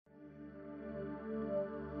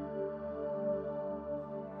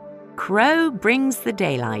Crow Brings the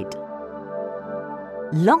Daylight.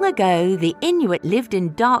 Long ago, the Inuit lived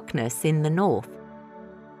in darkness in the north.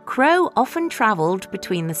 Crow often travelled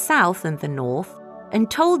between the south and the north and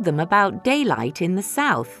told them about daylight in the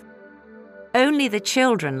south. Only the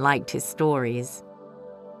children liked his stories.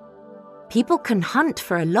 People can hunt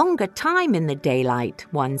for a longer time in the daylight,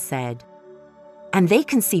 one said. And they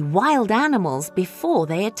can see wild animals before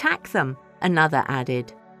they attack them, another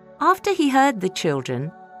added. After he heard the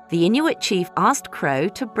children, the Inuit chief asked Crow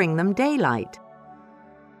to bring them daylight.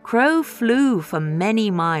 Crow flew for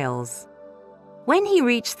many miles. When he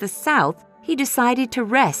reached the south, he decided to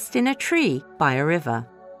rest in a tree by a river.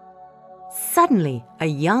 Suddenly, a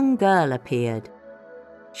young girl appeared.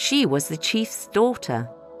 She was the chief's daughter.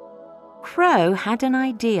 Crow had an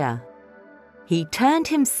idea. He turned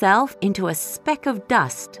himself into a speck of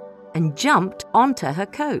dust and jumped onto her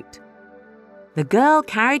coat. The girl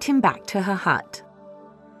carried him back to her hut.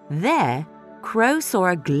 There, Crow saw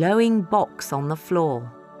a glowing box on the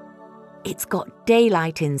floor. It's got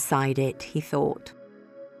daylight inside it, he thought.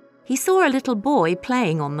 He saw a little boy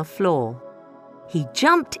playing on the floor. He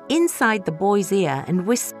jumped inside the boy's ear and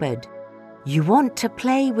whispered, "You want to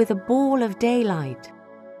play with a ball of daylight."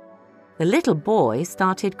 The little boy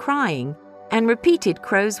started crying and repeated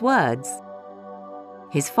Crow's words.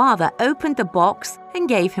 His father opened the box and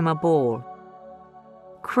gave him a ball.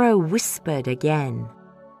 Crow whispered again,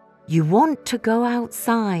 "You want to go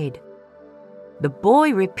outside." The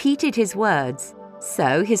boy repeated his words,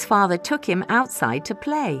 so his father took him outside to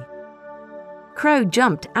play. Crow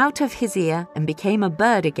jumped out of his ear and became a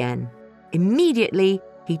bird again. Immediately,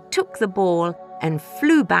 he took the ball and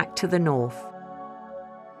flew back to the north.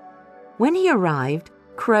 When he arrived,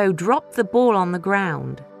 Crow dropped the ball on the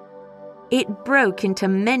ground. It broke into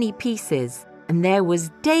many pieces, and there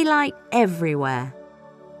was daylight everywhere.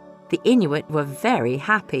 The Inuit were very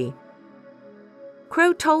happy.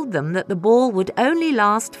 Crow told them that the ball would only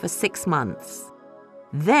last for 6 months.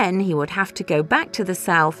 Then he would have to go back to the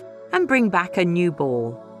south and bring back a new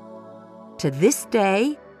ball. To this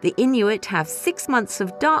day, the Inuit have 6 months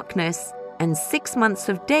of darkness and 6 months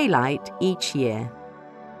of daylight each year.